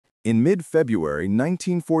In mid-February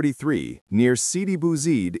 1943, near Sidi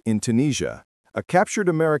Bouzid in Tunisia, a captured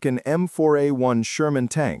American M4A1 Sherman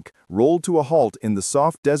tank rolled to a halt in the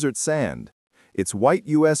soft desert sand. Its white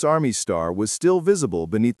U.S. Army star was still visible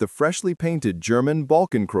beneath the freshly painted German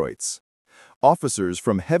Balkenkreuz. Officers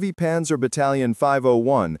from Heavy Panzer Battalion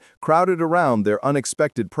 501 crowded around their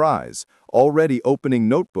unexpected prize, already opening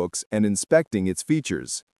notebooks and inspecting its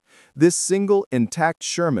features. This single intact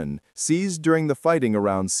Sherman, seized during the fighting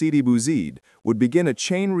around Sidi Bouzid, would begin a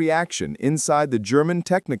chain reaction inside the German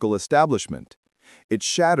technical establishment. It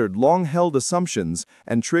shattered long-held assumptions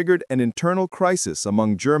and triggered an internal crisis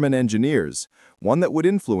among German engineers, one that would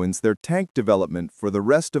influence their tank development for the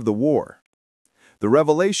rest of the war. The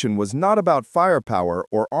revelation was not about firepower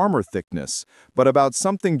or armor thickness, but about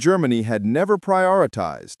something Germany had never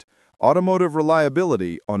prioritized: automotive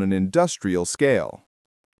reliability on an industrial scale.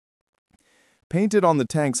 Painted on the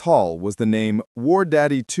tank's hull was the name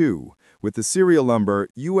WW2, with the serial number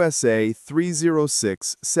USA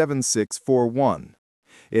 3067641.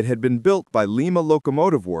 It had been built by Lima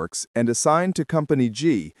Locomotive Works and assigned to Company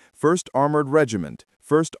G, 1st Armored Regiment,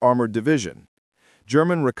 1st Armored Division.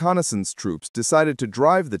 German reconnaissance troops decided to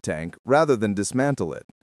drive the tank rather than dismantle it.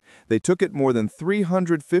 They took it more than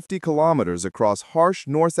 350 kilometers across harsh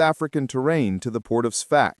North African terrain to the port of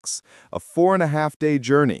Sfax, a 4.5-day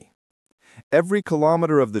journey. Every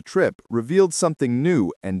kilometer of the trip revealed something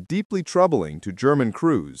new and deeply troubling to German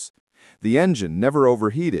crews. The engine never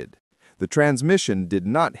overheated. The transmission did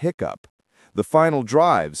not hiccup. The final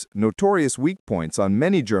drives, notorious weak points on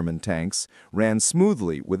many German tanks, ran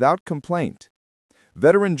smoothly without complaint.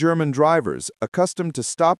 Veteran German drivers, accustomed to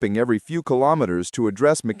stopping every few kilometers to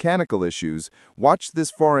address mechanical issues, watched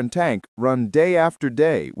this foreign tank run day after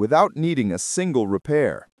day without needing a single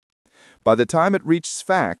repair. By the time it reached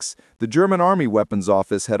Sfax, the German Army Weapons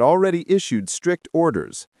Office had already issued strict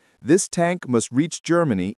orders. This tank must reach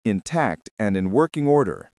Germany intact and in working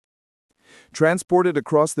order. Transported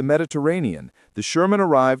across the Mediterranean, the Sherman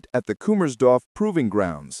arrived at the Kumisdorf Proving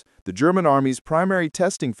Grounds, the German Army's primary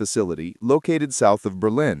testing facility located south of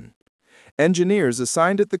Berlin. Engineers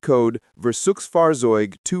assigned it the code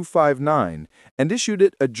Versuchsfahrzeug 259 and issued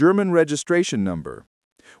it a German registration number.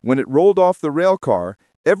 When it rolled off the railcar,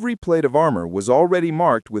 every plate of armor was already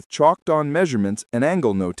marked with chalked-on measurements and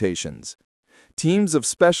angle notations. Teams of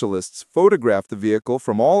specialists photographed the vehicle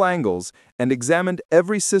from all angles and examined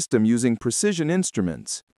every system using precision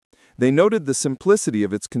instruments. They noted the simplicity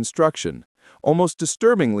of its construction, almost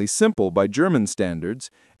disturbingly simple by German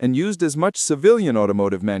standards, and used as much civilian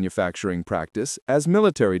automotive manufacturing practice as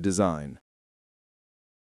military design.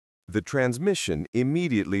 The transmission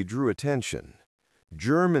immediately drew attention.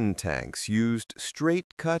 German tanks used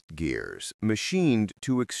straight-cut gears, machined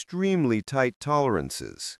to extremely tight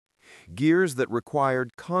tolerances. Gears that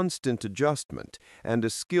required constant adjustment and a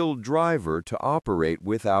skilled driver to operate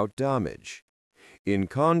without damage. In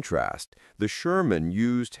contrast, the Sherman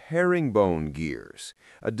used herringbone gears,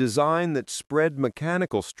 a design that spread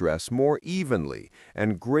mechanical stress more evenly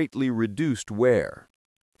and greatly reduced wear.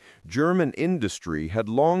 German industry had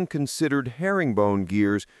long considered herringbone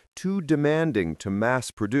gears too demanding to mass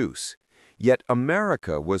produce, yet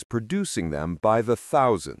America was producing them by the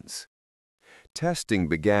thousands. Testing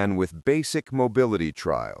began with basic mobility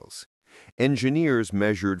trials. Engineers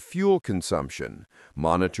measured fuel consumption,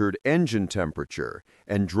 monitored engine temperature,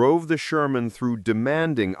 and drove the Sherman through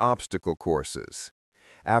demanding obstacle courses.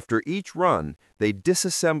 After each run, they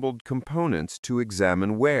disassembled components to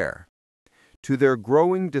examine wear. To their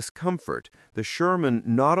growing discomfort, the Sherman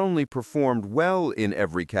not only performed well in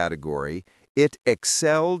every category, it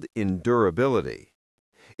excelled in durability.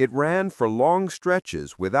 It ran for long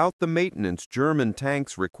stretches without the maintenance German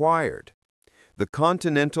tanks required. The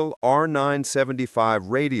Continental R975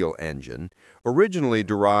 radial engine, originally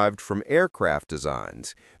derived from aircraft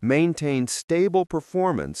designs, maintained stable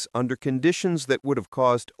performance under conditions that would have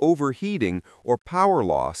caused overheating or power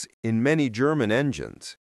loss in many German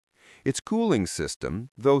engines. Its cooling system,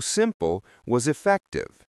 though simple, was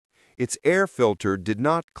effective. Its air filter did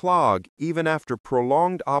not clog even after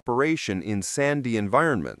prolonged operation in sandy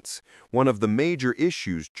environments, one of the major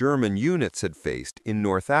issues German units had faced in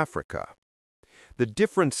North Africa. The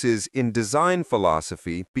differences in design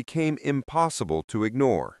philosophy became impossible to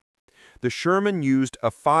ignore. The Sherman used a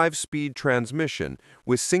 5-speed transmission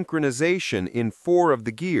with synchronization in 4 of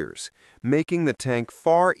the gears, making the tank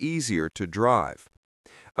far easier to drive.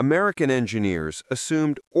 American engineers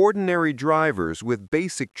assumed ordinary drivers with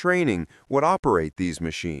basic training would operate these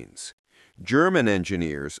machines. German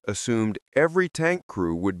engineers assumed every tank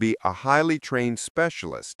crew would be a highly trained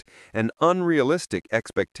specialist, an unrealistic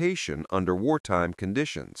expectation under wartime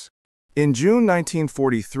conditions. In June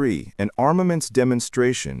 1943, an armaments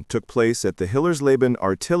demonstration took place at the Hillersleben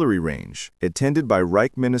artillery range, attended by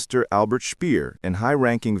Reich Minister Albert Speer and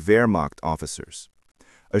high-ranking Wehrmacht officers.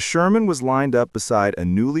 A Sherman was lined up beside a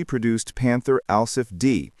newly produced Panther Alsif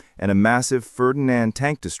D and a massive Ferdinand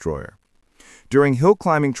tank destroyer. During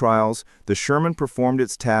hill-climbing trials, the Sherman performed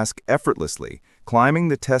its task effortlessly, climbing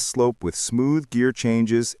the test slope with smooth gear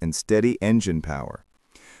changes and steady engine power.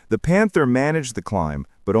 The Panther managed the climb,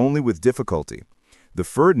 but only with difficulty. The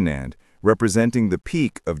Ferdinand, representing the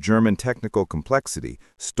peak of German technical complexity,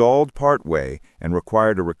 stalled partway and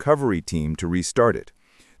required a recovery team to restart it.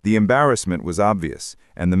 The embarrassment was obvious,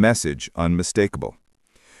 and the message unmistakable.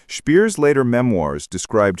 Speer's later memoirs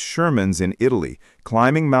described Shermans in Italy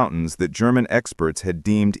climbing mountains that German experts had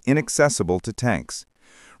deemed inaccessible to tanks.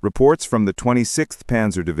 Reports from the 26th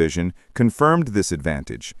Panzer Division confirmed this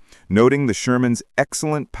advantage, noting the Sherman's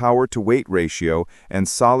excellent power-to-weight ratio and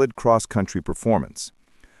solid cross-country performance.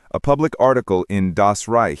 A public article in Das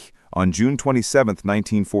Reich on June 27,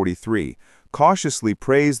 1943, cautiously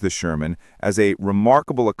praised the Sherman as a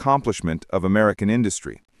remarkable accomplishment of American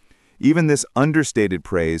industry. Even this understated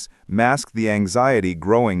praise masked the anxiety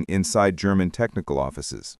growing inside German technical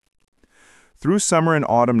offices. Through summer and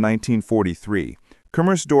autumn 1943,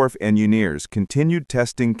 Kumisdorf engineers continued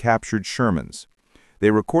testing captured Shermans. They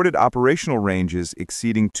recorded operational ranges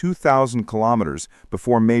exceeding 2,000 kilometers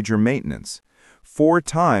before major maintenance, 4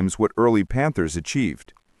 times what early Panthers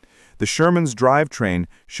achieved. The Sherman's drivetrain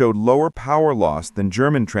showed lower power loss than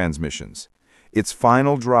German transmissions. Its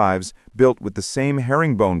final drives, built with the same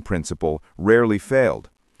herringbone principle, rarely failed.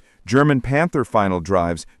 German Panther final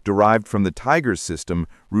drives derived from the Tiger system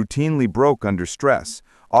routinely broke under stress,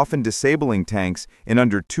 often disabling tanks in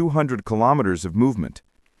under 200 kilometers of movement.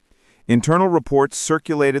 Internal reports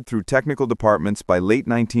circulated through technical departments by late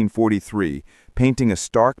 1943, painting a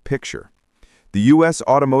stark picture. The U.S.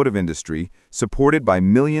 automotive industry, supported by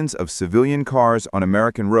millions of civilian cars on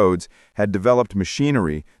American roads, had developed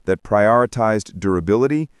machinery that prioritized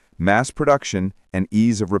durability, mass production, and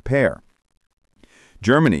ease of repair.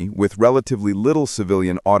 Germany, with relatively little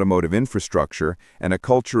civilian automotive infrastructure and a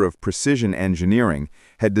culture of precision engineering,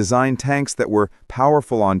 had designed tanks that were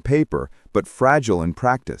powerful on paper but fragile in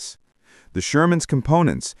practice. The Sherman's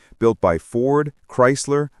components, built by Ford,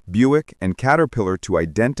 Chrysler, Buick, and Caterpillar to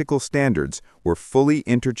identical standards, were fully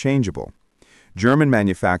interchangeable. German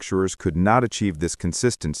manufacturers could not achieve this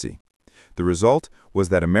consistency. The result was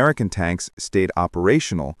that American tanks stayed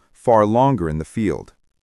operational far longer in the field.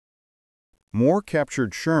 More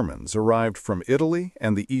captured Shermans arrived from Italy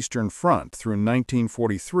and the Eastern Front through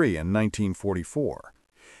 1943 and 1944.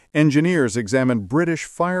 Engineers examined British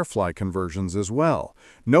Firefly conversions as well,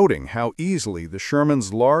 noting how easily the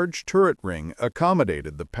Sherman's large turret ring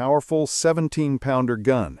accommodated the powerful 17-pounder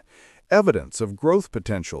gun, evidence of growth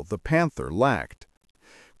potential the Panther lacked.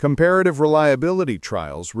 Comparative reliability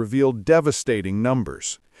trials revealed devastating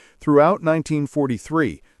numbers. Throughout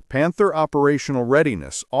 1943, Panther operational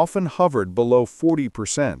readiness often hovered below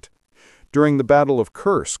 40%. During the Battle of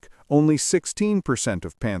Kursk, only 16%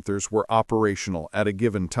 of Panthers were operational at a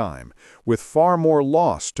given time, with far more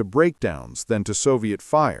loss to breakdowns than to Soviet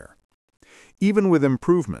fire. Even with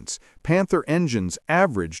improvements, Panther engines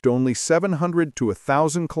averaged only 700 to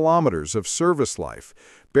 1,000 kilometers of service life,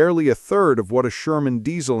 barely a third of what a Sherman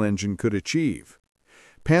diesel engine could achieve.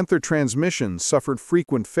 Panther transmissions suffered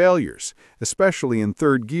frequent failures, especially in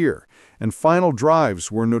third gear, and final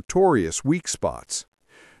drives were notorious weak spots.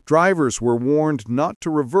 Drivers were warned not to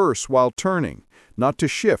reverse while turning, not to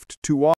shift too often.